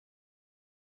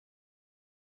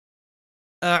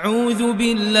أعوذ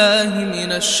بالله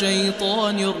من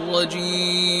الشيطان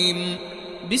الرجيم.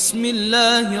 بسم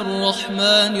الله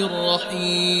الرحمن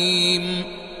الرحيم.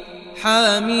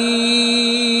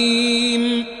 حميم.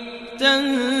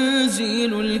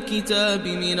 تنزيل الكتاب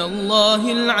من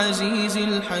الله العزيز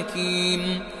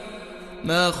الحكيم.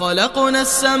 ما خلقنا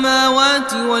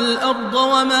السماوات والأرض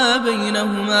وما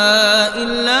بينهما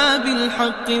إلا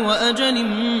بالحق وأجل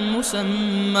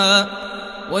مسمى،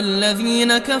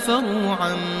 والذين كفروا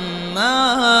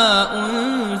عما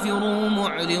أنذروا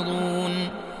معرضون.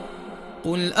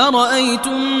 قل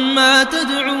أرأيتم ما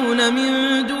تدعون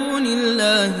من دون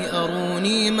الله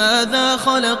أروني ماذا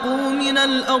خلقوا من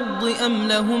الأرض أم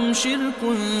لهم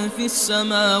شرك في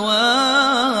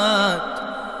السماوات؟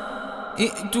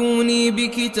 ائتوني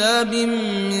بكتاب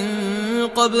من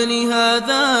قبل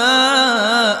هذا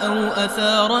أو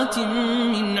أثارة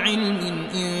من علم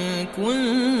إن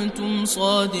كنتم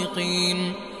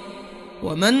صادقين.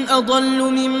 ومن أضل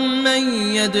ممن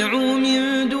يدعو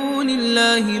من دون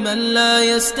الله من لا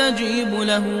يستجيب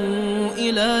له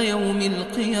إلى يوم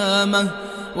القيامة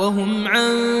وهم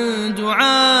عن دعائهم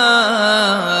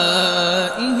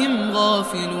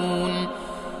غافلون.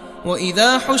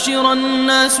 وإذا حشر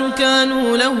الناس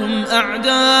كانوا لهم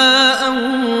أعداء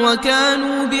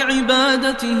وكانوا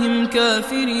بعبادتهم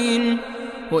كافرين.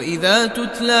 وإذا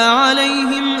تتلى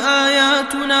عليهم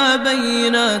آياتنا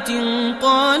بينات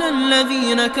قال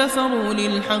الذين كفروا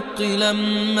للحق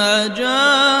لما جاءهم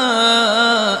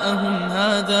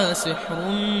هذا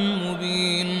سحر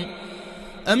مبين.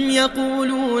 أم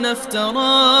يقولون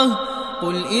افتراه؟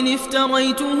 قل إن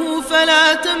افتريته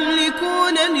فلا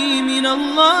تملكون لي من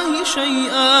الله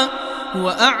شيئا، هو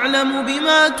أعلم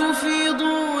بما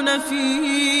تفيضون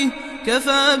فيه،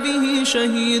 كفى به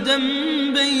شهيدا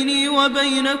بيني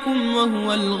وبينكم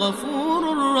وهو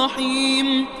الغفور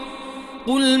الرحيم.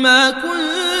 قل ما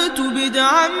كنت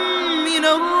بدعا من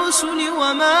الرسل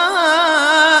وما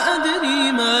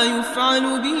أدري ما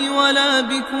يفعل بي ولا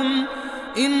بكم،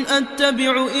 إن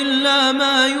أتبع إلا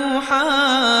ما يوحى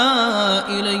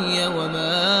إلي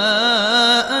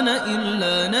وما أنا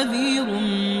إلا نذير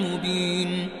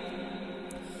مبين.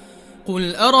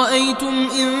 قل أرأيتم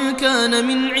إن كان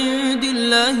من عند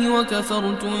الله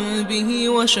وكفرتم به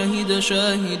وشهد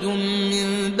شاهد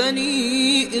من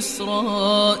بني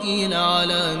إسرائيل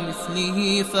على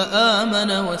مثله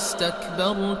فآمن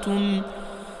واستكبرتم،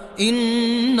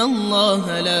 إن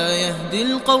الله لا يهدي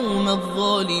القوم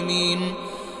الظالمين.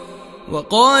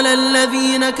 وقال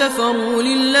الذين كفروا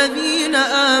للذين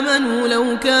آمنوا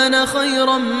لو كان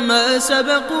خيرا ما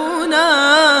سبقونا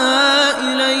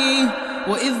إليه،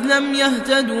 وإذ لم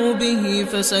يهتدوا به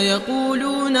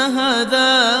فسيقولون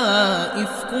هذا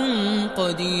إفك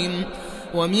قديم.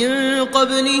 ومن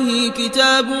قبله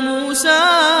كتاب موسى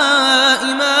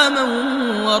إماما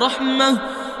ورحمة،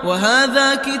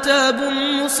 وهذا كتاب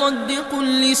مصدق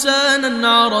لسانا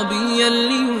عربيا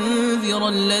لينذر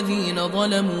الذين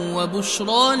ظلموا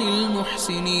وبشرى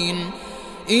للمحسنين.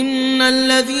 إن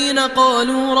الذين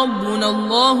قالوا ربنا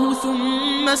الله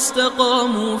ثم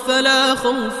استقاموا فلا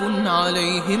خوف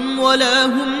عليهم ولا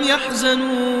هم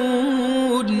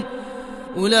يحزنون،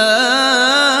 أولئك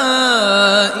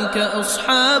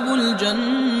أصحاب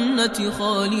الجنة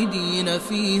خالدين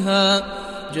فيها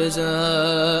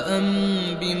جزاء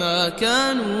بما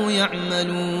كانوا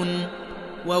يعملون.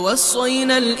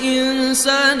 ووصينا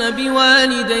الإنسان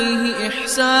بوالديه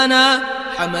إحسانا،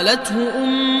 حملته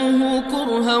أمه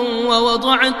كرها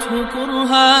ووضعته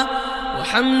كرها،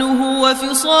 وحمله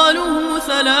وفصاله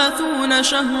 30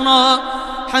 شهرا،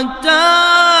 حتى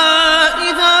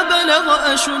إذا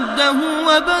بلغ أشده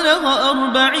وبلغ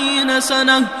 40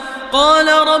 سنة قال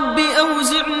رب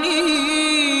أوزعني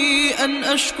أن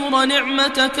أشكر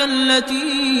نعمتك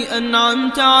التي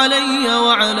أنعمت علي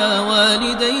وعلى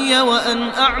والدي وأن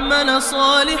أعمل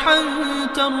صالحا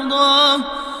ترضاه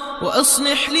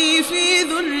وأصلح لي في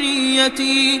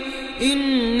ذريتي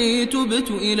إني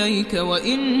تبت إليك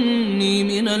وإني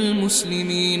من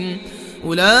المسلمين.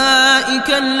 أولئك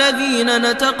الذين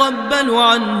نتقبل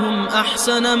عنهم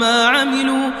أحسن ما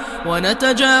عملوا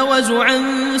ونتجاوز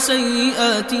عن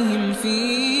سيئاتهم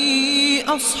في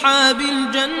أصحاب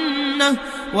الجنة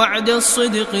وعد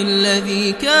الصدق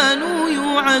الذي كانوا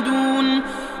يوعدون.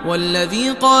 والذي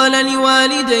قال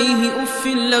لوالديه أف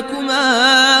لكما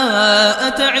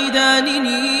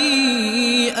أتعدانني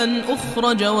أن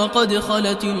أخرج وقد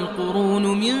خلت القرون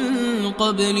من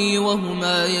قبلي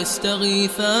وهما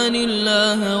يستغيثان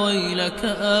الله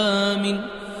ويلك آمن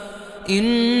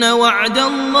إن وعد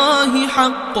الله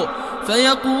حق،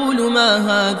 فيقول ما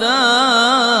هذا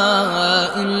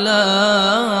إلا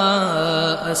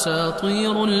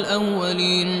أساطير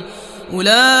الأولين.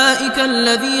 أولئك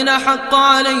الذين حق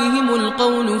عليهم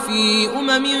القول في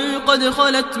قد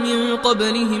خلت من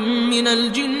قبلهم من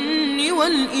الجن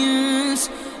والإنس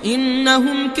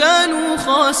إنهم كانوا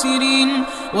خاسرين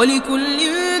ولكل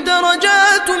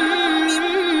درجات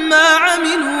مما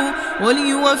عملوا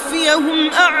وليوفيهم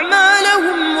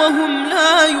أعمالهم وهم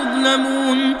لا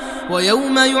يظلمون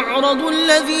ويوم يعرض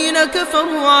الذين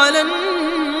كفروا على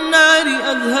النار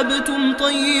أذهبتم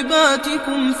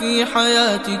طيباتكم في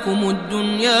حياتكم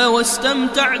الدنيا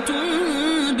واستمتعتم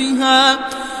بها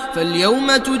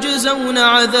فاليوم تجزون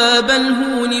عذاب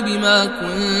الهون بما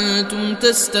كنتم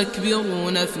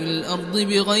تستكبرون في الأرض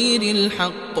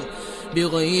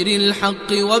بغير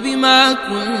الحق وبما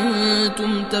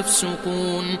كنتم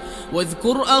تفسقون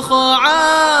واذكر أخا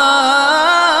عاد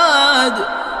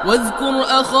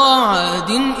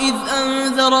إذ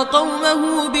أنذر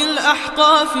قومه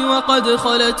بالأحقاف وقد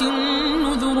خلت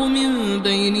النذر من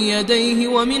بين يديه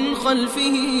ومن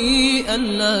خلفه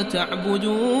ألا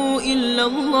تعبدوا إلا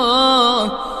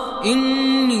الله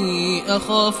إني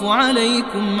أخاف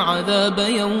عليكم عذاب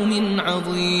يوم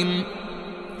عظيم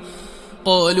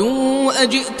قالوا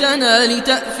أجئتنا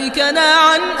لتأفكنا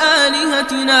عن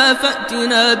آلهتنا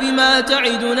فأتنا بما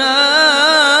تعدنا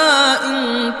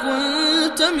إن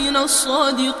كنت من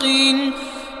الصادقين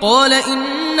قال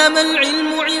إنما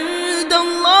العلم عند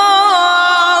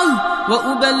الله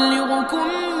وأبلغكم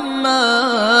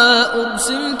ما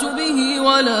أرسلت به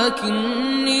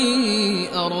ولكني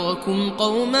أراكم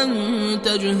قوما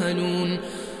تجهلون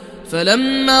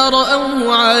فلما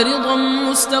رأوه عارضا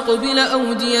مستقبل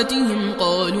أوديتهم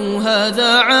قالوا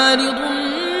هذا عارض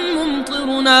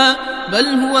ممطرنا بل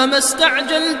هو ما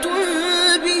استعجلتم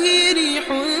به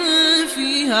ريح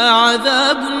فيها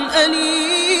عذاب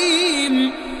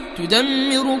أليم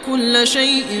تدمر كل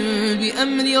شيء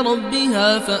بأمر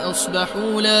ربها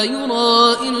فأصبحوا لا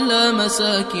يرى إلا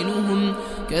مساكنهم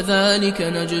كذلك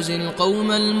نجزي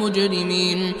القوم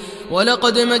المجرمين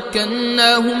ولقد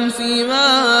مكناهم في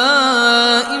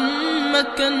ماء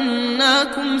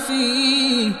مكناكم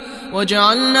فيه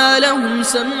وجعلنا لهم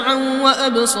سمعا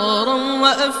وأبصارا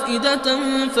وأفئدة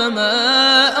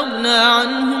فما أغنى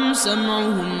عنهم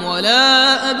سمعهم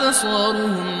ولا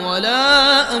أبصارهم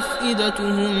ولا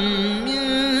أفئدتهم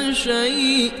من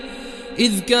شيء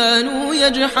إذ كانوا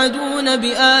يجحدون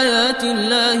بآيات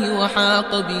الله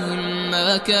وحاق بهم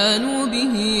ما كانوا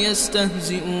به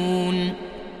يستهزئون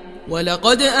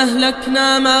ولقد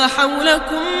أهلكنا ما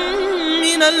حولكم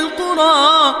من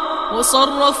القرى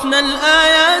وصرفنا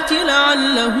الآيات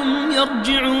لعلهم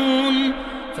يرجعون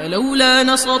فلولا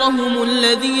نصرهم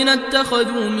الذين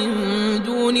اتخذوا من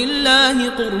دون الله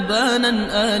قربانا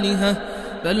آلهة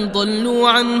بل ضلوا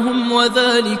عنهم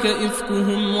وذلك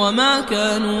إفكهم وما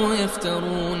كانوا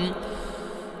يفترون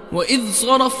وإذ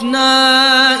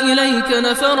صرفنا إليك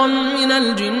نفرا من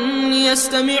الجن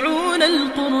يستمعون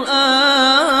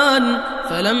القرآن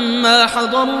فلما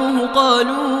حضروه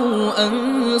قالوا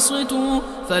أنصتوا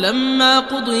فلما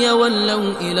قضي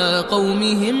ولوا إلى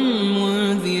قومهم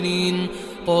منذرين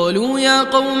قالوا يا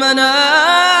قومنا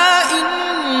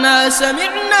إنا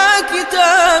سمعنا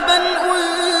كتابا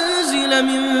أنزل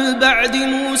من بعد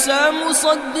موسى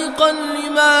مصدقا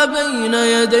لما بين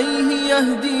يديه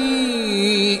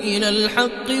يهدي إلى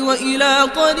الحق وإلى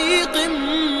طريق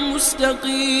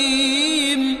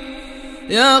مستقيم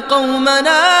يا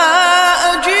قومنا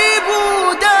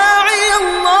أجيبوا داعي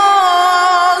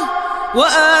الله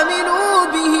وآمنوا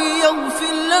به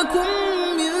يغفر لكم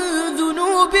من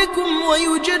ذنوبكم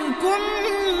ويجركم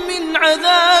من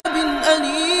عذاب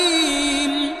أليم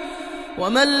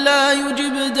ومن لا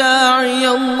يجب داعي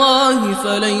الله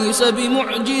فليس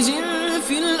بمعجز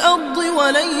في الأرض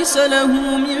وليس له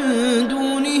من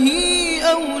دونه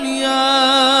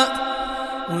أولياء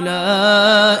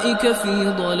أولئك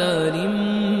في ضلال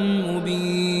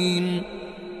مبين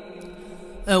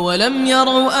أولم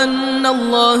يروا أن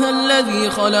الله الذي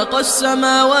خلق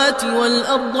السماوات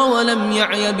والأرض ولم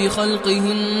يعي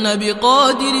بخلقهن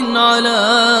بقادر على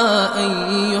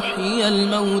أن يحيي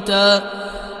الموتى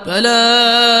بلى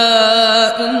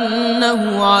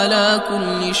إنه على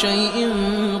كل شيء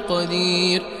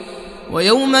قدير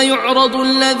ويوم يعرض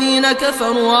الذين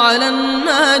كفروا على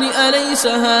النار أليس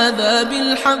هذا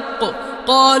بالحق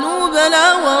قالوا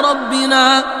بلى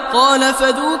وربنا قال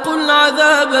فذوقوا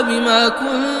العذاب بما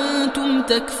كنتم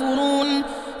تكفرون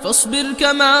فاصبر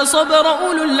كما صبر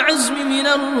أولو العزم من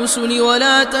الرسل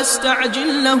ولا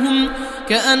تستعجل لهم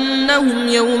كأنهم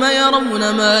يوم يرون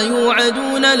ما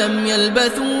يوعدون لم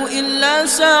يلبثوا إلا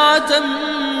ساعة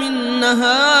من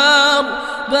نهار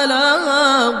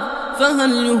بلاغ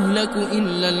فهل يهلك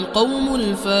إلا القوم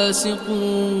الفاسقون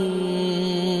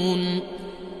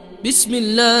بسم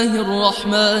الله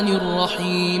الرحمن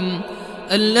الرحيم.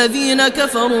 الذين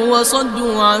كفروا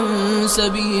وصدوا عن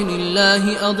سبيل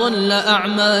الله أضل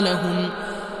أعمالهم،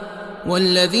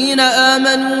 والذين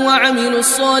آمنوا وعملوا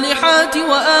الصالحات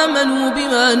وآمنوا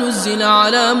بما نزل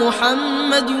على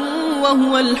محمد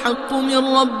وهو الحق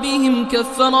من ربهم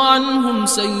كفر عنهم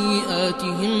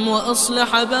سيئاتهم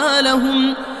وأصلح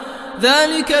بالهم.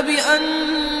 ذلك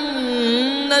بأن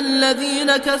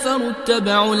الذين كفروا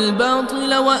اتبعوا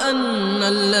الباطل وأن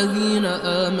الذين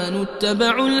آمنوا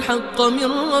اتبعوا الحق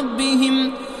من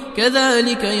ربهم،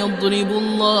 كذلك يضرب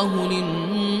الله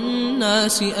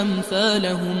للناس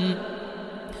أمثالهم.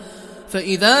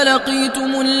 فإذا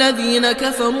لقيتم الذين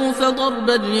كفروا فضرب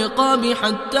الرقاب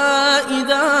حتى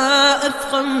إذا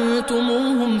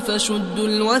أثخنتموهم فشدوا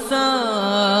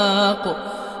الوثاق،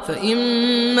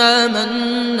 فإما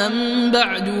منا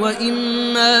بعد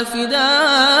وإما فداء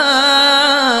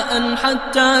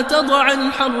حتى تضع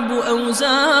الحرب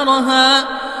أوزارها،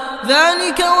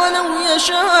 ذلك ولو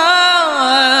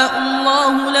يشاء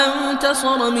الله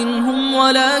لانتصر منهم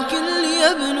ولكن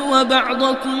ليبلو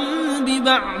بعضكم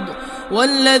ببعض،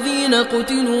 والذين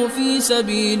قتلوا في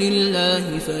سبيل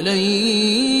الله فلن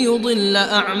يضل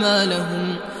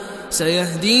أعمالهم،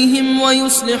 سيهديهم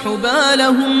ويصلح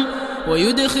بالهم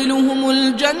ويدخلهم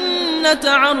الجنة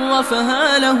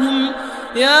عرفها لهم.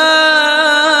 يا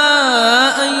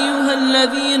أيها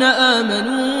الذين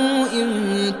آمنوا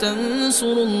إن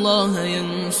تنصروا الله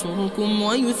ينصركم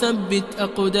ويثبت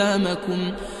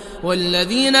أقدامكم،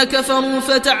 والذين كفروا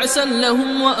فتعسا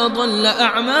لهم وأضل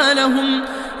أعمالهم،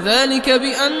 ذلك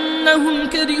بأنهم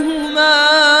كرهوا ما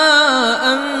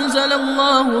أنزل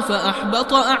الله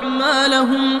فأحبط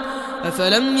أعمالهم.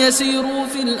 أفلم يسيروا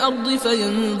في الأرض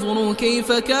فينظروا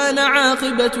كيف كان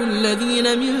عاقبة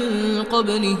الذين من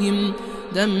قبلهم،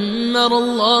 دمر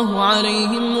الله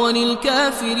عليهم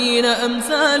وللكافرين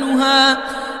أمثالها،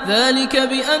 ذلك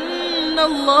بأن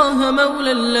الله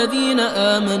مولى الذين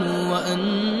آمنوا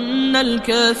وأن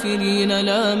الكافرين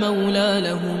لا مولى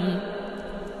لهم.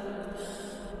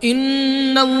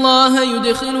 إن الله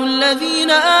يدخل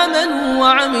الذين آمنوا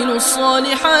وعملوا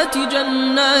الصالحات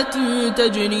جنات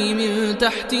تجري من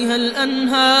تحتها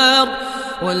الأنهار،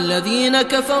 والذين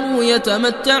كفروا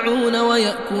يتمتعون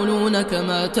ويأكلون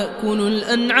كما تأكل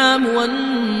الأنعام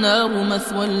والنار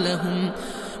مثوى لهم.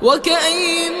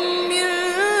 وكأين من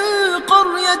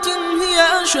قرية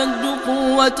هي أشد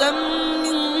قوة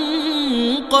من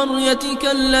قريتك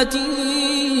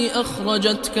التي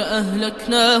أخرجتك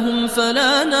أهلكناهم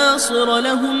فلا ناصر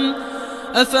لهم.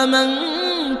 أفمن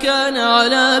كان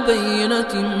على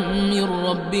بينة من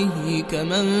ربه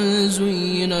كمن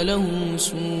زين له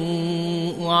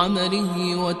سوء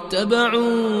عمله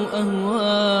واتبعوا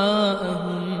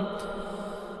أهواءهم.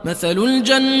 مثل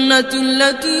الجنة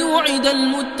التي وعد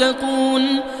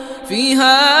المتقون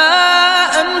فيها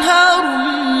أنهار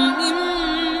من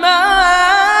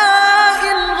ماء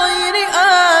غير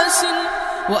آسٍ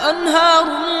وأنهار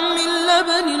من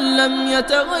لبن لم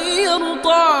يتغير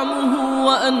طعمه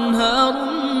وأنهار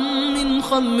من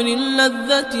خمر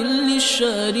لذة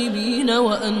للشاربين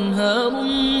وأنهار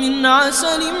من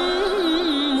عسل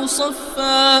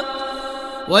مصفى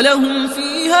ولهم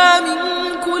فيها من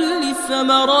كل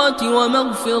الثمرات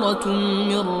ومغفرة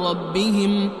من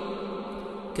ربهم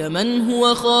كمن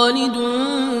هو خالد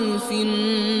في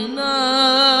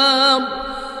النار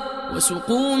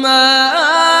وسقوا ماء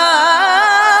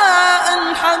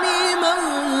حميما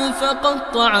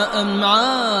فقطع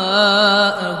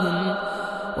أمعاءهم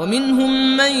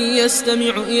ومنهم من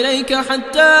يستمع إليك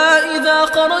حتى إذا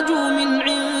خرجوا من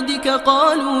عندك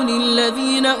قالوا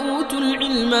للذين أوتوا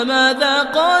العلم ماذا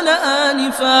قال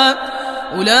آنفا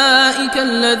أولئك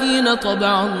الذين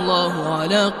طبع الله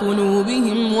على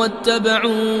قلوبهم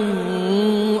واتبعوا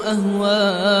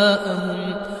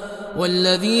أهواءهم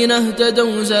والذين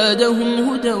اهتدوا زادهم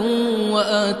هدى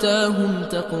وآتاهم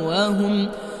تقواهم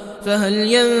فهل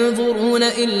ينظرون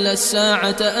إلا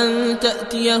الساعة أن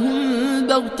تأتيهم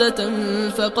بغتة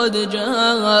فقد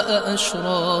جاء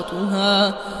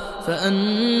أشراطها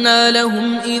فأنى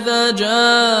لهم إذا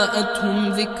جاءتهم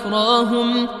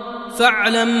ذكراهم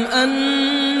فاعلم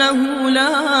أنه لا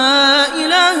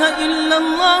إله إلا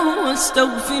الله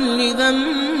واستغفر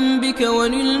لذنبك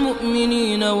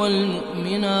وللمؤمنين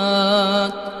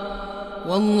والمؤمنات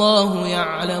والله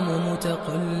يعلم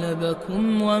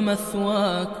متقلبكم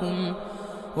ومثواكم.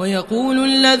 ويقول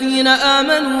الذين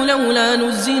آمنوا لولا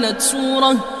نزلت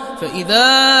سورة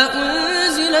فإذا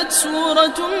أنزلت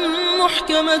سورة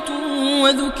محكمة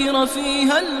وذكر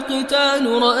فيها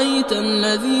القتال رأيت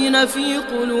الذين في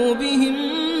قلوبهم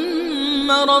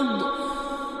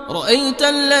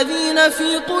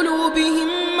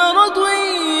مرض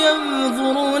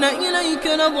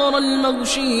حضر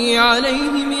المغشي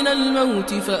عليه من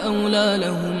الموت فأولى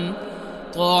لهم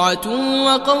طاعة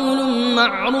وقول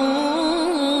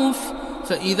معروف.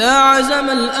 فإذا عزم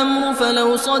الأمر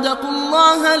فلو صدقوا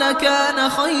الله لكان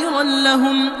خيرا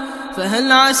لهم.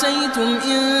 فهل عسيتم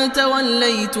إن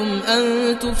توليتم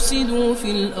أن تفسدوا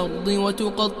في الأرض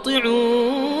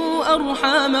وتقطعوا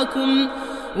أرحامكم؟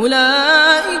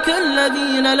 أولئك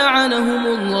الذين لعنهم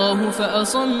الله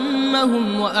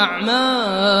فأصمهم وأعمى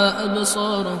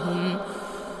أبصارهم.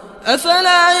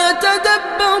 أفلا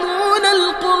يتدبرون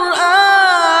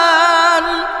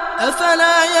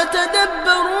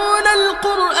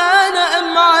القرآن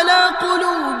أم على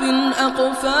قلوب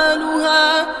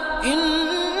أقفالها؟ إن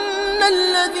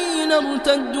الذين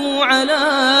ارتدوا على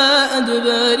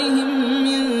أدبارهم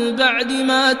من بعد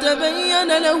ما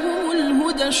تبين لهم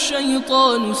الهدى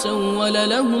الشيطان سول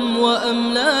لهم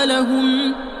وأملى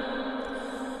لهم.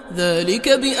 ذلك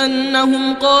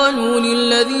بأنهم قالوا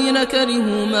للذين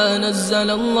كرهوا ما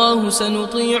نزل الله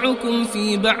سنطيعكم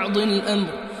في بعض الأمر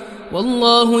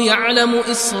والله يعلم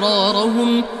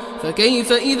إسرارهم.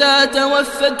 فكيف إذا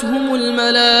توفتهم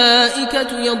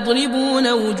الملائكة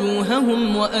يضربون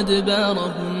وجوههم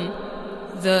وأدبارهم؟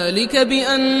 ذلك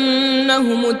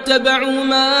بأنهم اتبعوا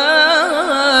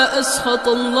ما أسخط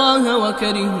الله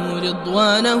وكرهوا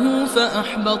رضوانه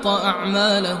فأحبط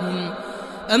أعمالهم.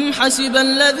 أم حسب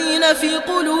الذين في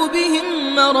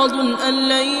قلوبهم مرض أن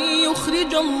لن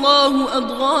يخرج الله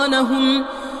أضغانهم؟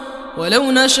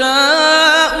 ولو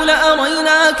نشاء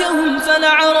لأريناكهم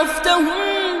فلعرفتهم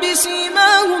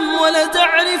بسيماهم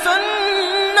ولتعرفنهم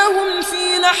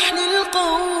في لحن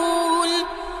القول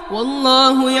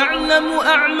والله يعلم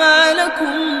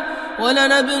أعمالكم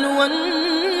ولنبلونكم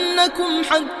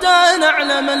حتى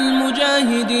نعلم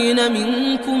المجاهدين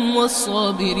منكم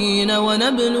والصابرين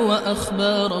ونبلو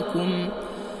أخباركم.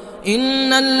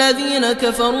 إن الذين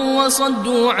كفروا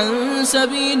وصدوا عن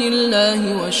سبيل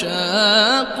الله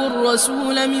وشاقوا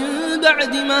الرسول من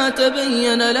بعد ما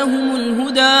تبين لهم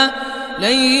الهدى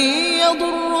لن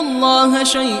يضروا الله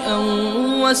شيئا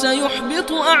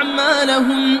وسيحبط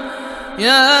أعمالهم.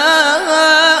 يا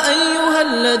أيها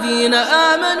الذين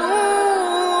آمنوا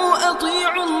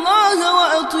أطيعوا الله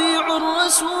وأطيعوا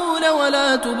الرسول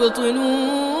ولا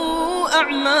تبطلوا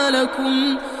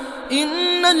أعمالكم.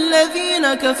 إن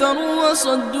الذين كفروا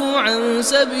وصدوا عن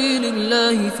سبيل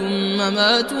الله ثم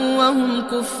ماتوا وهم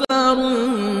كفار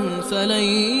فلن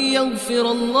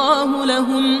يغفر الله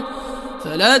لهم.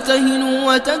 فلا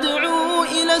تهنوا وتدعوا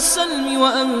إلى السلم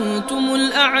وأنتم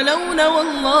الأعلون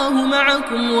والله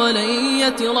معكم ولن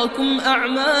يتركم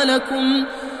أعمالكم.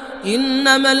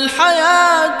 إنما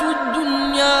الحياة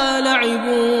الدنيا لعب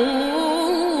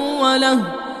وله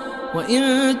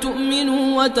وإن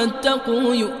تؤمنوا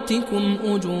وتتقوا يؤتكم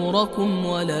أجوركم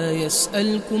ولا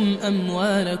يسألكم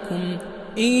أموالكم.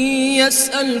 إن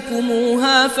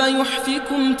يسألكموها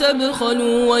فيحفكم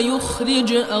تبخلوا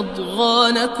ويخرج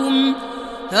أضغانكم.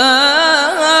 ها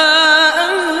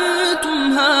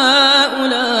أنتم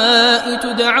هؤلاء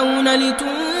تدعون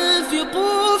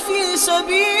لتنفقوا في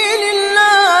سبيل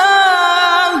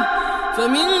الله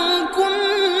فمنكم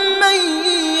من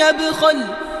يبخل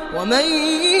ومن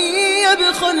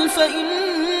يبخل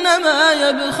فإنما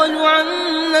يبخل عن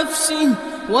نفسه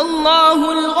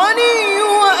والله الغني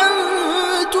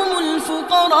وأنتم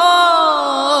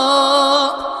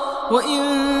الفقراء وإن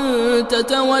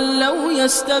تتولوا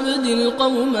يستبدل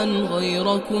قوما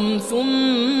غيركم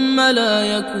ثم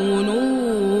لا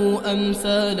يكونوا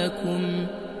أمثالكم.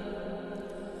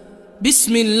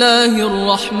 بسم الله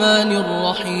الرحمن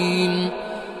الرحيم.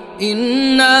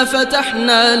 إنا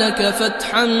فتحنا لك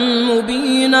فتحا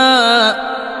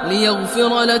مبينا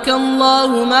ليغفر لك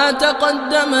الله ما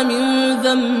تقدم من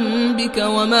ذنبك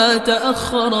وما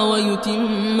تأخر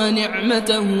ويتم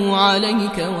نعمته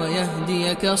عليك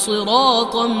ويهديك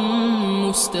صراطا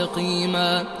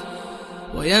مستقيما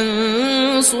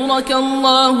وينصرك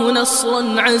الله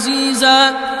نصرا عزيزا.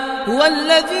 هو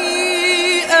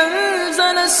الذي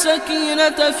أنزل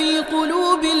السكينة في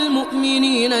قلوب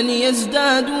المؤمنين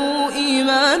ليزدادوا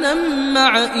إيمانا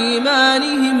مع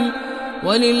إيمانهم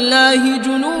ولله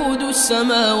جنود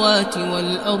السماوات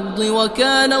والأرض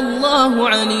وكان الله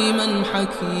عليما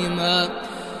حكيما.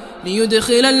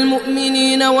 ليدخل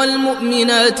المؤمنين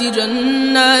والمؤمنات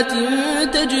جنات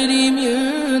تجري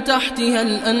من تحتها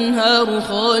الأنهار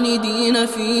خالدين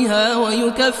فيها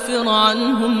ويكفر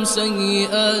عنهم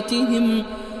سيئاتهم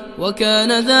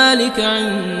وكان ذلك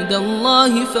عند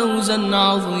الله فوزا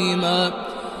عظيما.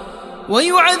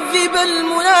 ويعذب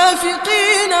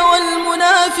المنافقين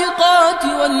والمنافقات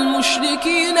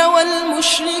والمشركين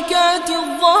والمشركات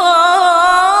الظانين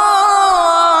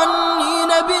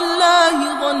بالله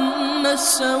ظن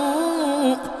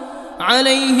السوء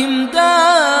عليهم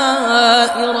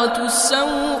دائرة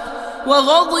السوء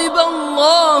وغضب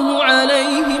الله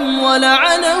عليهم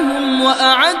ولعنهم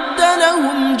وأعد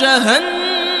لهم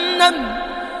جهنم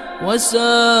وساءت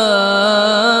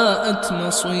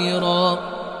مصيرا.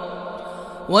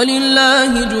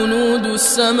 ولله جنود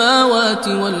السماوات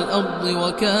والأرض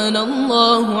وكان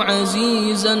الله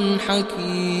عزيزا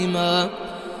حكيما.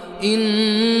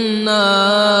 إنا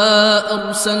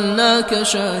أرسلناك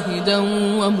شاهدا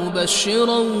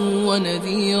ومبشرا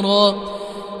ونذيرا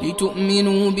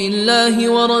لتؤمنوا بالله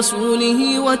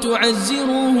ورسوله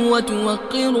وتعزروه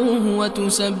وتوقروه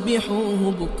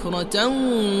وتسبحوه بكرة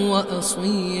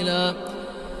وأصيلا.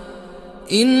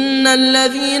 إن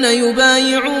الذين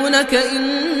يبايعونك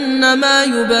إنما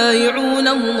يبايعون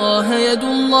الله يد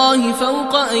الله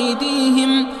فوق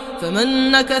أيديهم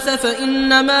فمن نكث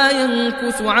فإنما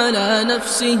ينكث على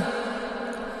نفسه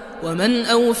ومن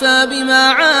أوفى بما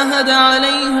عاهد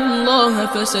عليه الله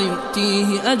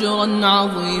فسيؤتيه أجرا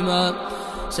عظيما.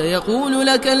 سيقول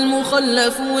لك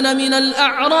المخلفون من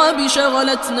الأعراب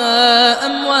شغلتنا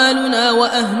أموالنا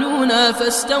وأهلنا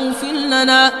فاستغفر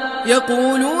لنا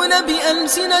يقولون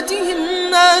بألسنتهم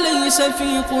ما ليس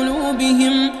في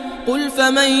قلوبهم قل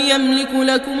فمن يملك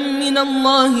لكم من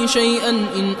الله شيئا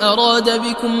إن أراد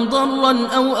بكم ضرا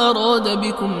أو أراد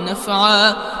بكم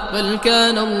نفعا بل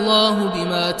كان الله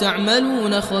بما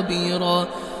تعملون خبيرا.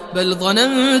 بل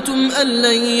ظننتم أن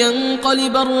لن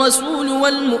ينقلب الرسول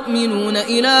والمؤمنون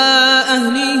إلى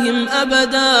أهليهم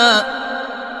أبدا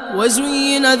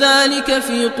وزين ذلك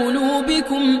في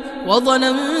قلوبكم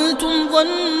وظننتم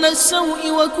ظن السوء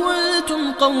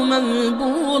وكنتم قوما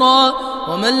بورا.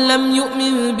 ومن لم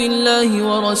يؤمن بالله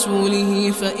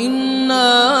ورسوله فإنا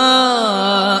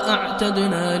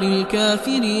أعتدنا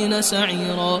للكافرين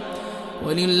سعيرا.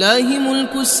 ولله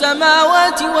ملك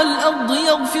السماوات والأرض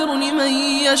يغفر لمن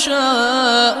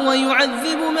يشاء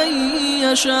ويعذب من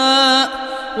يشاء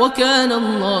وكان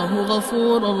الله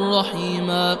غفورا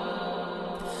رحيما.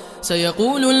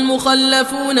 سيقول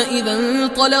المخلفون إذا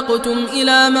انطلقتم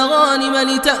إلى مغانم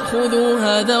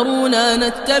لتأخذوها ذرونا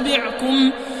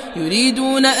نتبعكم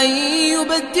يريدون أن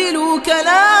يبدلوا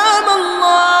كلام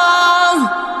الله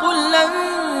قل لن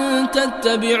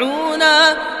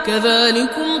تتبعونا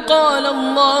كذلكم قال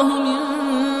الله من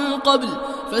قبل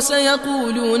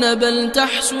فسيقولون بل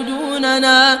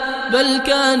تحسدوننا بل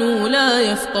كانوا لا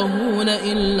يفقهون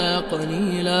إلا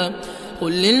قليلا.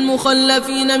 قل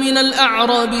للمخلفين من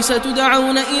الأعراب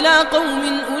ستدعون إلى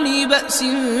قوم أولي بأس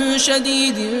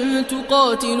شديد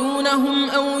تقاتلونهم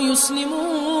أو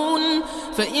يسلمون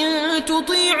فإن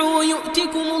تطيعوا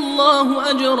يؤتكم الله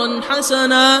أجرا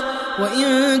حسنا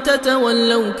وإن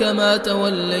تتولوا كما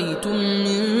توليتم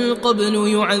من قبل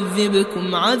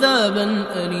يعذبكم عذابا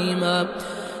أليما.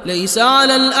 ليس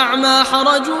على الأعمى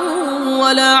حرج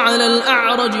ولا على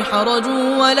الأعرج حرج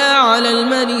ولا على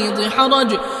المريض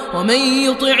حرج ومن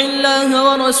يطع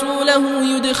الله ورسوله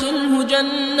يدخله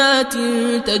جنات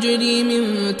تجري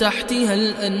من تحتها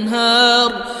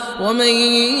الأنهار ومن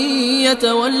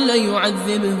يتولى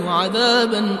يعذبه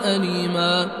عذابا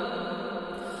أليما.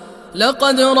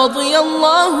 لقد رضي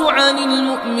الله عن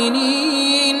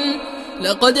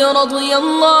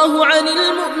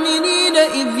المؤمنين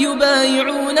إذ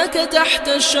يبايعونك تحت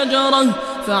الشجرة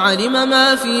فعلم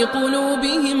ما في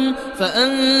قلوبهم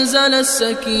فأنزل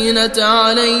السكينة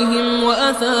عليهم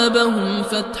وأثابهم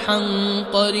فتحا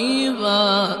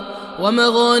قريبا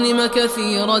ومغانم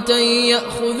كثيرة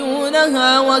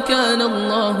يأخذونها وكان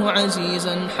الله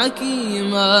عزيزا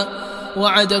حكيما.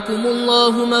 وعدكم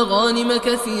الله مغانم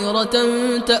كثيرة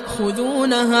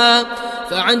تأخذونها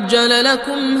فعجل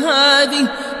لكم هذه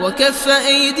وكف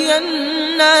أيدي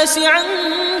الناس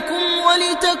عنكم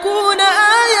ولتكون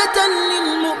آية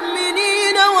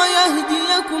للمؤمنين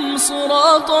ويهديكم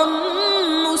صراطا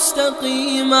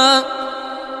مستقيما.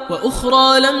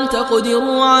 وأخرى لم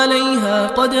تقدروا عليها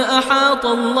قد أحاط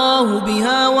الله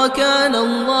بها وكان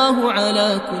الله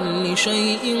على كل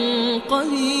شيء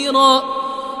قديرا.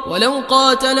 ولو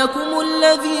قاتلكم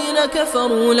الذين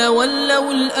كفروا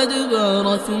لولوا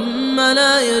الأدبار ثم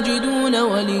لا يجدون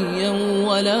وليا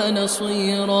ولا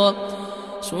نصيرا.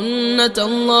 سنة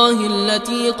الله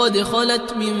التي قد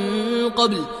خلت من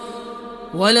قبل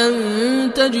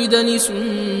ولن تجد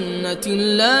لسنة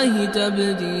الله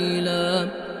تبديلا.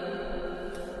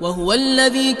 وهو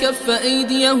الذي كف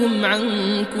أيديهم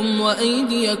عنكم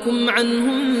وأيديكم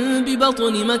عنهم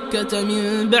ببطن مكة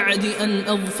من بعد أن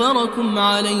أظفركم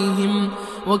عليهم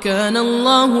وكان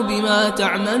الله بما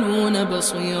تعملون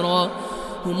بصيرا.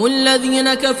 هم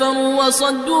الذين كفروا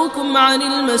وصدوكم عن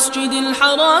المسجد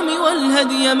الحرام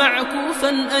والهدي معكوفا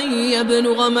أن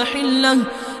يبلغ محله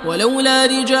ولولا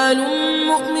رجال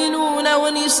مؤمنون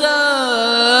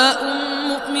ونساء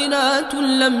مؤمنات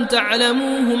لم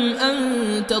تعلموهم أن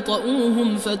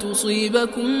تطؤوهم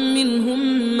فتصيبكم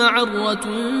منهم معرة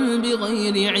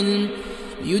بغير علم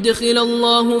يدخل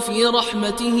الله في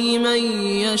رحمته من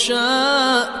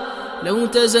يشاء لو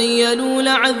تزيلوا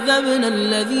لعذبنا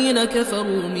الذين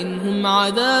كفروا منهم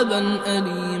عذابا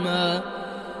أليما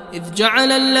إذ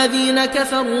جعل الذين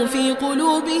كفروا في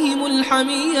قلوبهم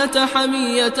الحمية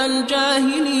حمية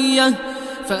الجاهلية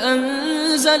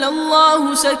فأنزل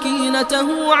الله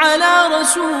سكينته على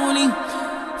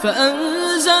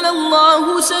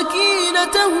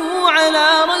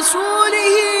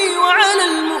رسوله وعلى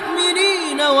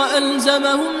المؤمنين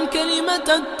وألزمهم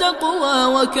كلمة التقوى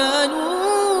وكانوا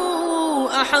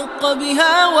أحق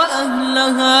بها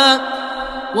وأهلها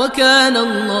وكان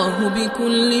الله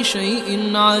بكل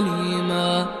شيء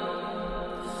عليما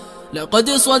لقد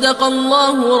صدق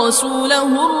الله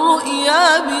رسوله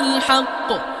الرؤيا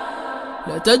بالحق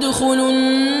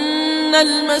لتدخلن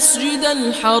المسجد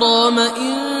الحرام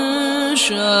إن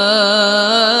شاء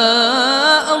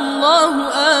الله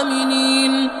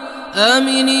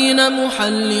آمنين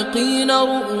محلقين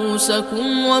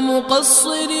رؤوسكم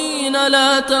ومقصرين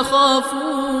لا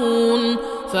تخافون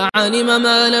فعلم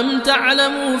ما لم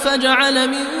تعلموا فجعل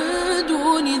من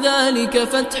دون ذلك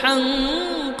فتحا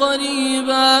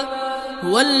قريبا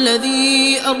هو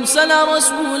الذي أرسل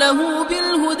رسوله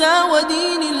بالهدى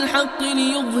ودين الحق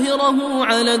ليظهره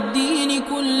على الدين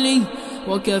كله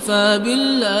وكفى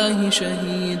بالله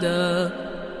شهيدا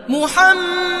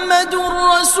محمد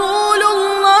رسول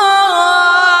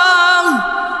الله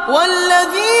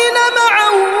والذين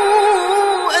معه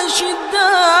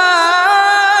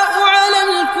أشداء على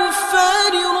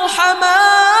الكفار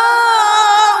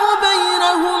رحماء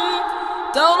بينهم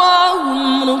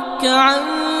تراهم ركعا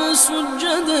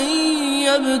سجدا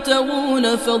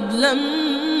يبتغون فضلا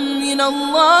من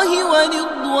الله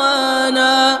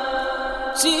ورضوانا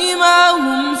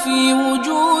سيماهم في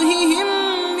وجوههم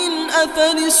من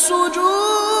أثر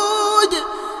السجود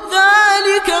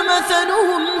ذلك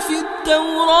مثلهم في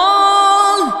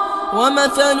التوراة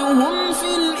ومثلهم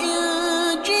في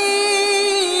الإنجيل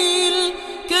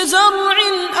كزرع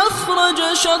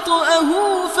أخرج شطأه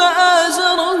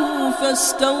فآزره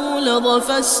فاستغلظ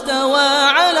فاستوى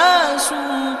على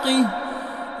سوقه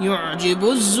يعجب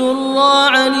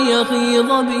الزراع ليغيظ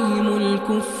بهم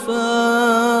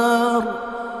الكفار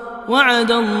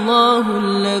وعد الله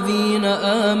الذين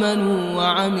آمنوا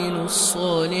وعملوا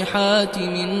الصالحات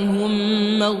منهم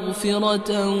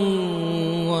مغفرة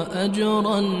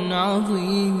وأجرا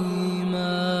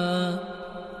عظيما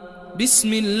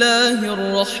بسم الله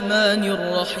الرحمن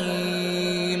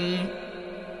الرحيم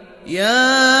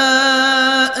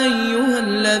يا أيها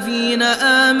الذين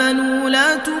آمنوا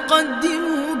لا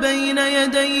تقدموا بين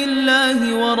يدي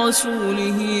الله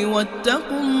ورسوله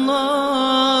واتقوا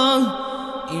الله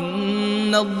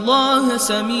إن الله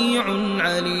سميع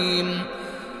عليم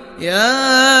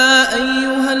يا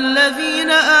أيها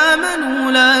الذين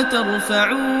آمنوا لا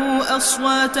ترفعوا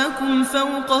أصواتكم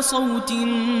فوق صوت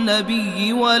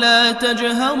النبي ولا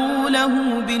تجهروا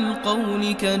له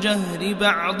بالقول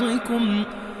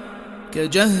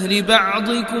كجهر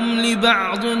بعضكم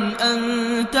لبعض أن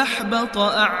تحبط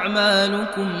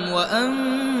أعمالكم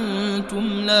وأنتم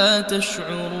لا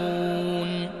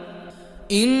تشعرون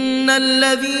إن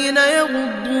الذين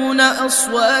يغضون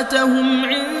أصواتهم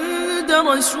عند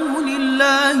رسول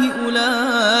الله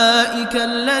أولئك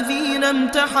الذين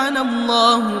امتحن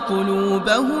الله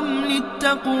قلوبهم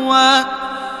للتقوى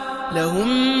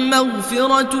لهم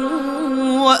مغفرة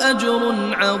وأجر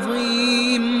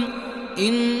عظيم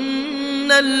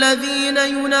إن الذين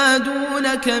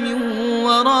ينادونك من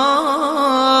وراء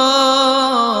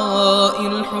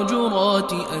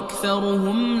الحجرات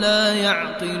أكثرهم لا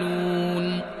يعقلون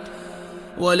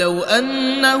ولو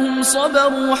أنهم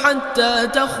صبروا حتى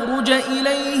تخرج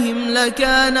إليهم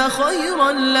لكان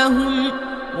خيرا لهم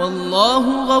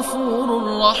والله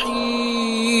غفور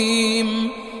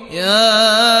رحيم يا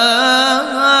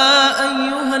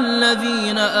أيها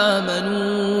الذين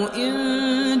آمنوا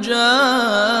إن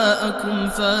جاءكم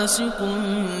فاسق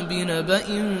بنبأ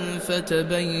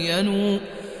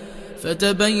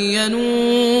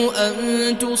فتبينوا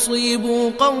أن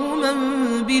تصيبوا قوما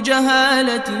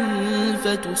بجهالة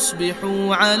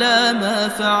فتصبحوا على ما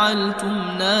فعلتم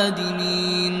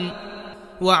نادمين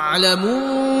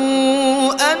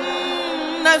واعلموا أن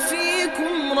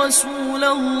فيكم رسول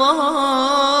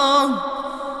الله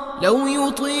لو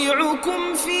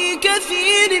يطيعكم في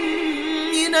كثير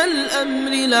من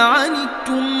الأمر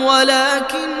لعنتم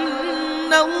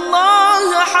ولكن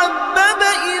الله حبب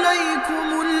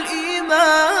إليكم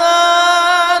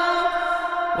الإيمان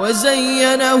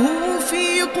وزينه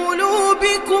في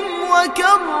قلوبكم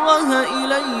وكره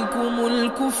إليكم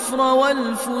الكفر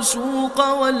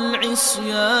والفسوق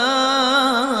والعصيان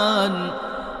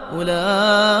أولئك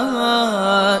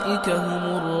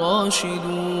هم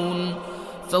الراشدون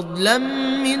فضلا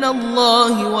من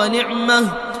الله ونعمة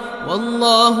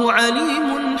والله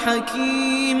عليم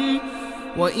حكيم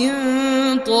وإن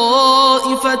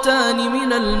طائفتان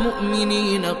من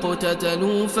المؤمنين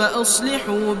اقتتلوا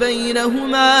فأصلحوا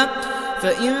بينهما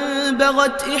فإن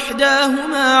بغت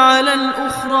إحداهما على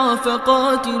الأخرى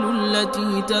فقاتلوا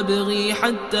التي تبغي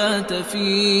حتى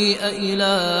تفيء إلى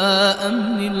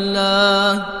أمر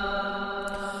الله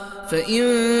فإن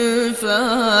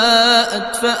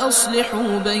فاءت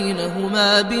فأصلحوا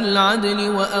بينهما بالعدل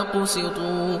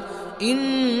وأقسطوا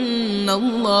إن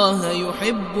الله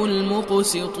يحب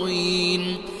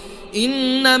المقسطين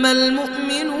إنما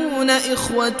المؤمنون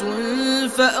إخوة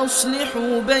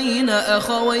فأصلحوا بين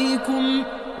أخويكم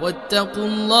واتقوا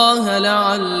الله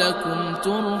لعلكم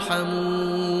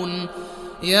ترحمون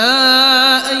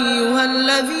يا أيها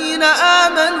الذين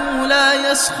آمنوا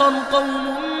لا يسخر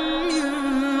قوم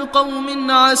من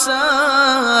قوم عسى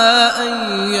أن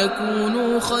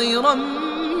يكونوا خيرا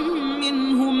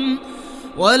منهم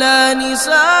ولا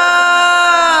نساء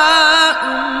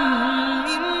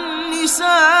من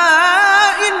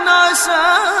نساء عسى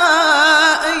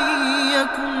أن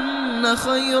يكن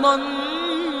خيرا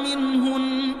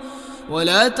منهن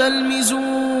ولا تلمزوا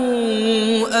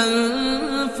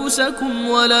أنفسكم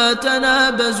ولا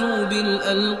تنابزوا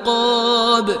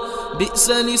بالألقاب بئس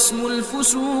الاسم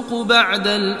الفسوق بعد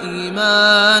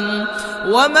الإيمان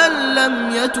ومن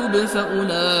لم يتب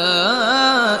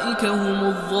فأولئك هم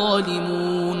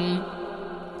الظالمون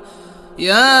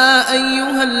يا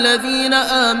أيها الذين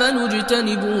آمنوا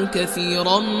اجتنبوا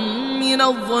كثيرا من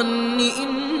الظن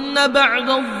إن بعد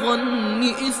الظن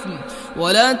إثم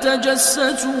ولا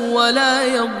تجسسوا ولا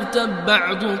يغتب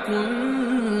بعضكم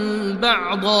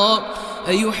بعضا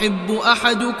أيحب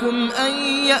أحدكم أن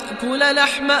يأكل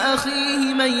لحم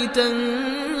أخيه ميتا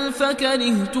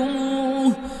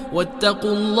فكرهتموه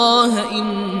واتقوا الله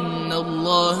إن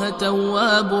الله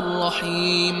تواب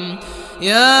رحيم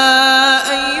يا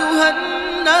أيها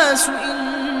الناس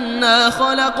إنا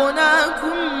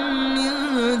خلقناكم من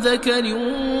ذكر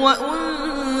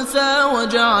وأنثى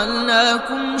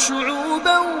وجعلناكم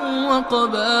شعوبا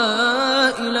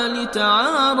وقبائل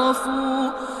لتعارفوا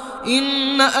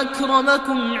إن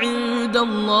أكرمكم عند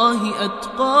الله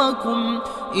أتقاكم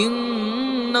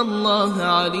إن الله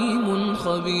عليم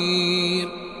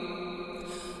خبير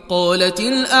قالت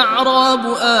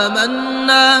الأعراب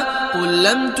آمنا قل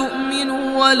لم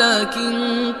تؤمنوا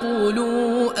ولكن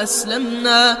قولوا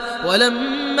أسلمنا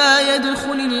ولما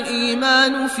يدخل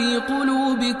الإيمان في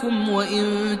قلوبكم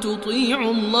وإن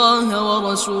تطيعوا الله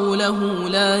ورسوله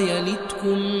لا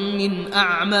يلتكم من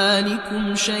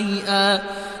أعمالكم شيئا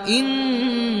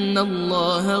إن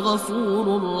الله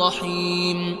غفور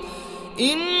رحيم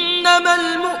إنما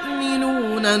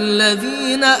المؤمنون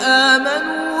الذين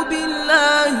آمنوا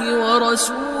بالله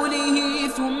ورسوله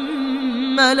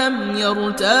ثم لم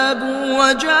يرتابوا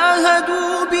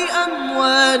وجاهدوا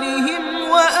بأموالهم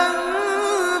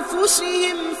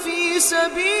وأنفسهم في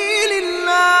سبيل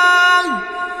الله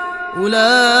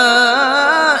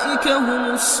أولئك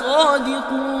هم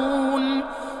الصادقون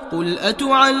قل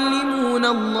أتعلمون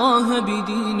الله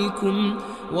بدينكم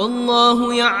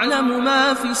والله يعلم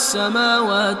ما في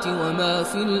السماوات وما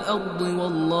في الأرض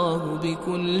والله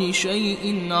بكل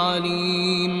شيء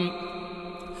عليم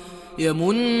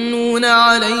يمنون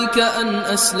عليك أن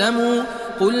أسلموا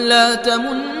قل لا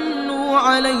تمنوا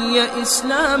علي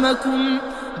إسلامكم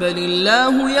بل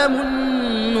الله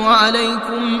يمن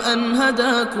عليكم أن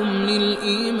هداكم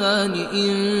للإيمان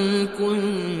إن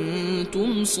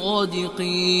كنتم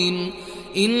صادقين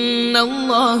إن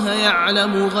الله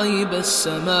يعلم غيب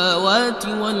السماوات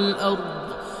والأرض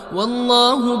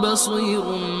والله بصير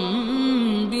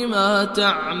بما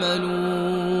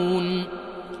تعملون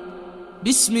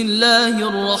بسم الله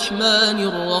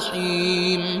الرحمن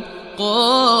الرحيم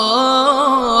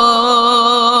قاف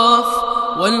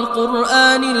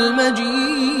والقرآن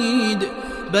المجيد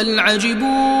بل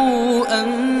عجبوا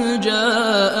أن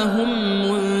جاءهم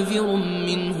منذر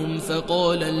منهم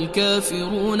فقال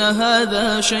الكافرون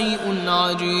هذا شيء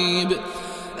عجيب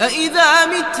أإذا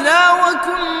متنا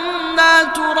وكنا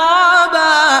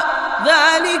ترابا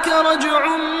ذلك رجع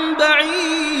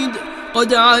بعيد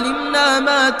قد علمنا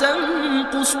ما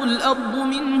تنقص الأرض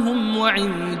منهم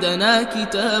وعندنا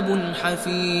كتاب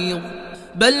حفيظ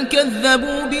بل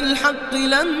كذبوا بالحق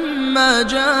لما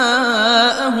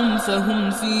جاءهم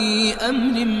فهم في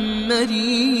أمر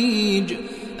مريج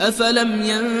أفلم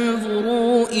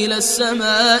ينظروا إلى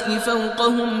السماء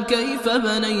فوقهم كيف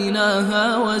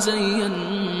بنيناها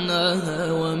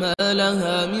وزيناها وما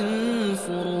لها من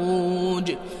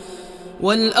فروج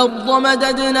والأرض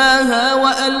مددناها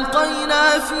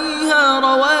وألقينا فيها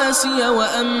رواسي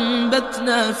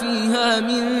وأنبتنا فيها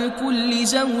من كل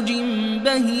زوج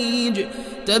بهيج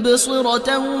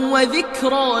تبصرة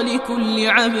وذكرى لكل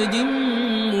عبد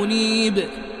منيب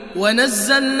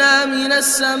ونزلنا من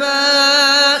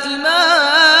السماء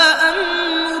ماء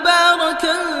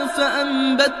مباركا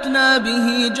فأنبتنا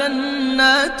به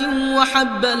جنات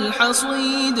وحب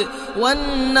الحصيد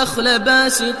والنخل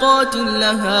باسقات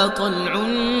لها طلع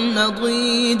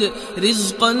نضيد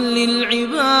رزقا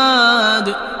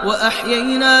للعباد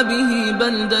وأحيينا به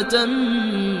بلدة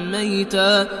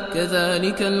ميتا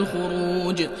كذلك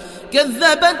الخروج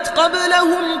كذبت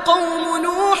قبلهم قوم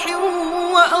نوح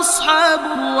وأصحاب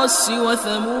الرس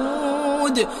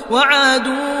وثمود وعاد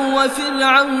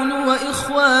وفرعون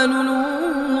وإخوان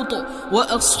لوط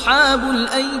وأصحاب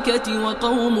الأيكة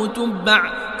وقوم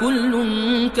تبع كل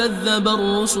كذب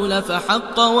الرسل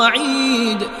فحق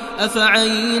وعيد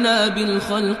أفعينا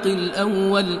بالخلق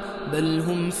الأول بل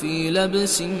هم في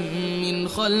لبس من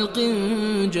خلق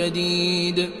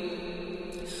جديد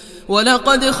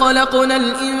ولقد خلقنا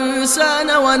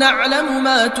الإنسان ونعلم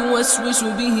ما توسوس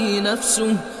به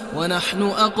نفسه ونحن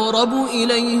أقرب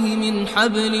إليه من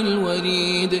حبل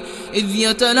الوريد إذ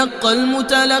يتلقى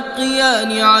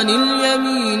المتلقيان عن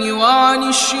اليمين وعن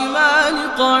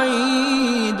الشمال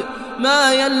قعيد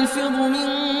ما يلفظ من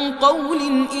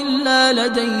قول إلا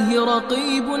لديه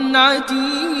رقيب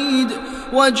عتيد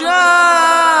وجاءت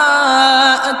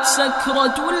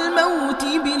سكرة الموت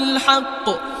بالحق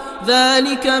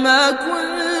ذلك ما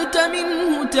كنت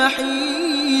منه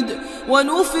تحيد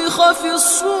ونفخ في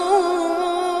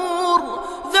الصور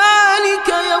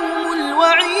ذلك يوم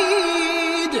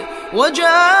الوعيد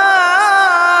وجاءت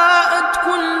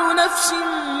كل نفس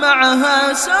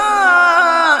معها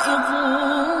سائق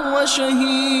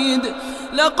وشهيد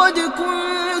لقد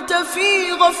كنت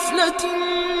في غفلة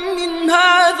من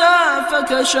هذا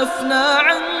فكشفنا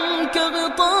عنك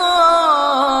غطاءك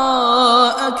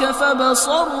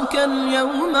فبصرك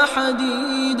اليوم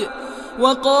حديد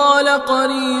وقال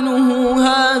قرينه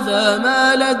هذا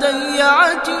ما لدي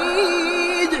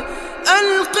عتيد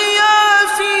ألقيا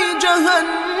في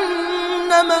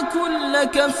جهنم كل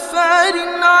كفار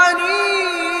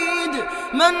عنيد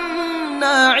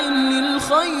مناع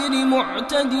للخير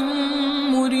معتد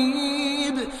مريب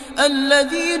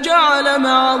الذي جعل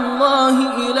مع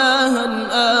الله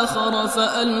إلها آخر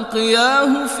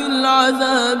فألقياه في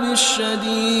العذاب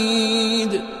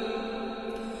الشديد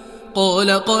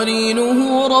قال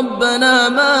قرينه ربنا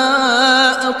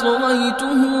ما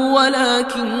أطغيته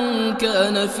ولكن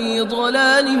كان في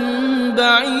ضلال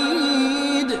بعيد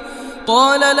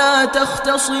قال لا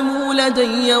تختصموا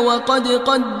لدي وقد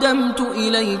قدمت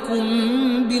إليكم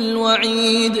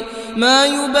بالوعيد ما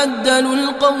يبدل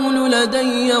القول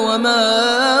لدي وما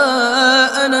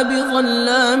أنا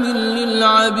بظلام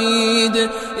للعبيد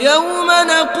يوم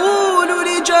نقول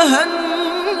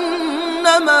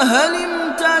لجهنم هل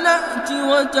امتلأت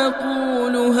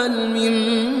وتقول هل من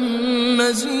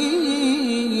مزيد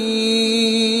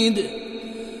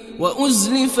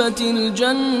وأزلفت الجنة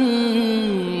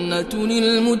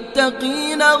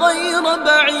للمتقين غير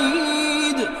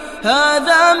بعيد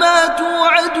هذا ما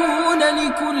توعدون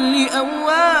لكل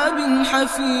أواب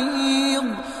حفيظ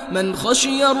من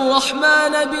خشي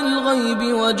الرحمن بالغيب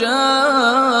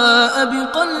وجاء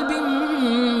بقلب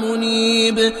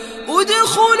منيب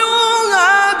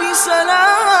ادخلوها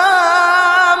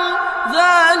بسلام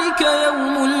ذلك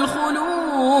يوم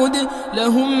الخلود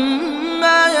لهم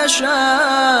ما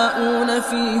يشاءون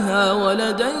فيها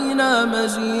ولدينا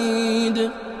مزيد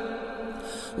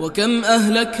وكم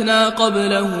أهلكنا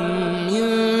قبلهم من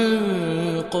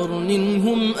قرن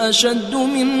هم أشد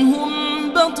منهم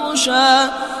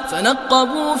بطشا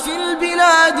فنقبوا في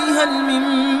البلاد هل من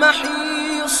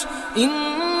محيص إن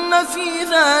في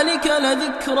ذلك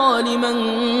لذكرى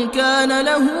لمن كان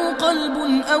له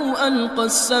قلب أو ألقى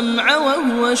السمع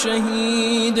وهو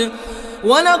شهيد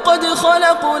ولقد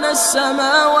خلقنا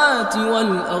السماوات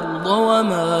والأرض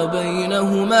وما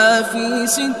بينهما في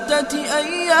 6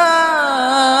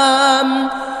 أيام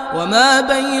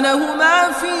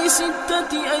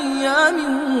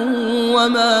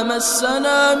وما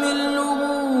مسنا من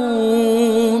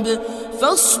لغوب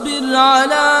فاصبر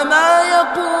على ما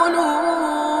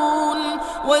يقولون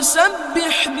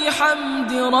وسبح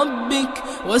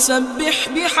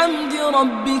بحمد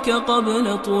ربك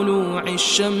قبل طلوع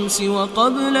الشمس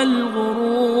وقبل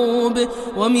الغروب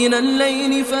ومن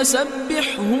الليل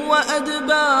فسبحه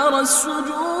وأدبار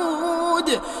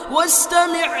السجود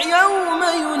واستمع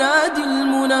يوم ينادي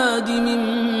المناد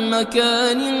من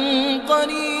مكان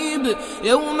قريب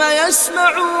يوم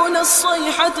يسمعون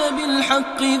الصيحة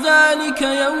بالحق ذلك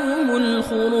يوم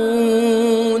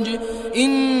الخروج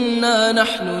إنا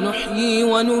نحن نحيي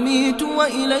ونميت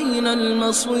وإلينا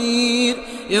المصير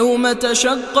يوم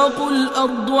تشقق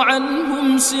الأرض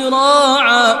عنهم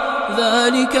سراعا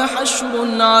ذلك حشر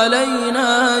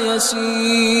علينا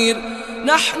يسير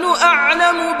نحن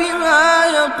أعلم بما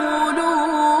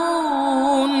يقولون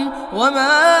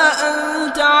وما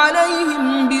أنت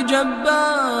عليهم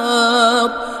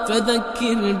بجبار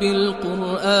فذكر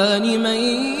بالقرآن من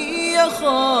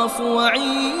يخاف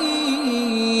وعيد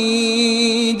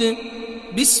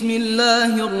بسم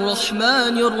الله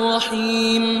الرحمن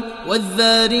الرحيم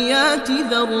والذاريات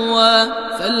ذروا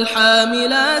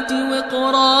فالحاملات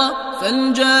وقرا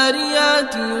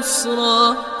فالجاريات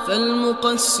يسرا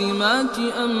فالمقسمات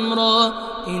أمرا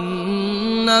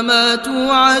إنما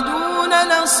توعدون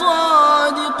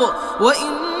لصادق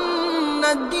وإن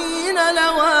الدين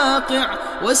لواقع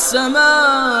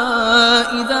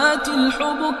والسماء ذات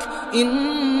الحبك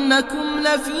إنكم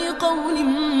لفي قول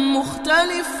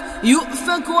مختلف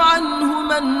يؤفك عنه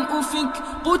من أفك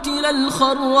قتل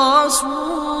الخراصون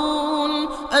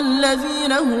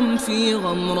الذين هم في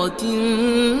غمرة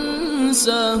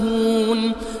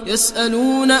ساهون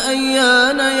يسألون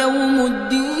أيان يوم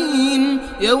الدين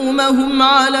يوم هم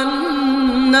على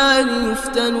النار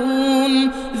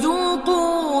يفتنون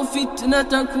ذوقوا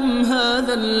فتنتكم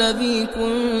هذا الذي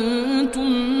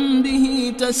كنتم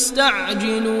به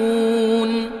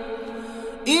تستعجلون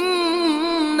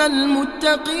إن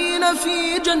المتقين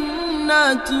في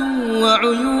جنات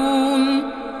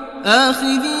وعيون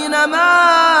آخذين ما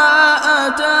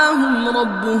آتاهم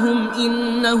ربهم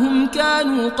إنهم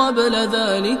كانوا قبل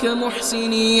ذلك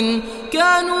محسنين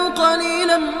كانوا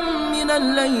قليلا من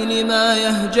الليل ما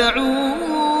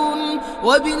يهجعون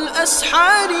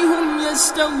وبالأسحار هم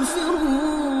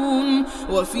يستغفرون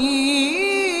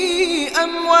وفي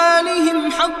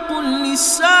أموالهم حق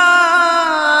للسائل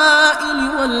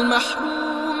والمحروم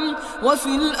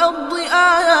وفي الأرض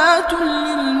آيات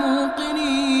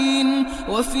للموقنين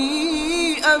وفي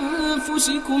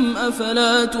أنفسكم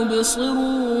أفلا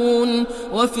تبصرون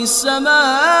وفي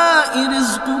السماء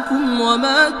رزقكم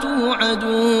وما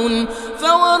توعدون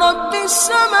فورب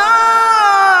السماء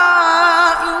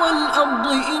والأرض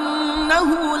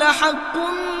إنه لحق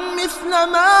مثل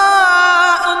ما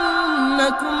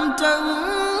أنكم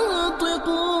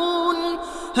تنطقون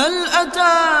هل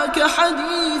أتاك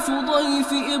حديث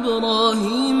ضيف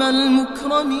إبراهيم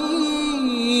المكرمين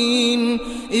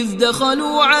إذ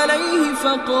دخلوا عليه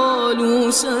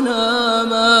فقالوا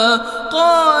سلاما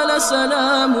قال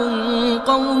سلام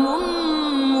قوم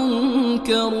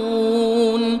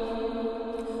منكرون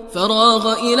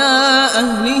فراغ إلى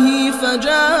أهله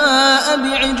فجاء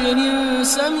بعجل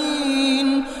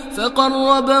سمين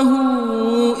فقربه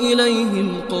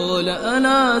إليهم قال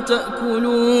ألا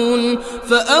تأكلون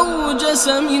فأوجس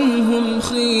منهم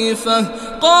خيفة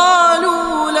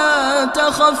قالوا لا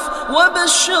تخف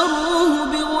وبشروه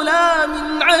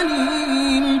بغلام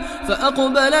عليم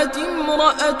فأقبلت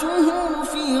امرأته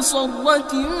في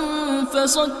صرة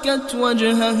فصكت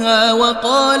وجهها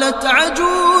وقالت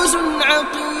عجوز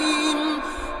عقيم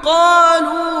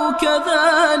قالوا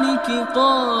كذلك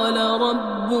قال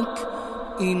ربك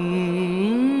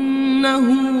إنه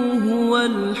هو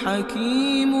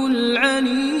الحكيم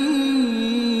العليم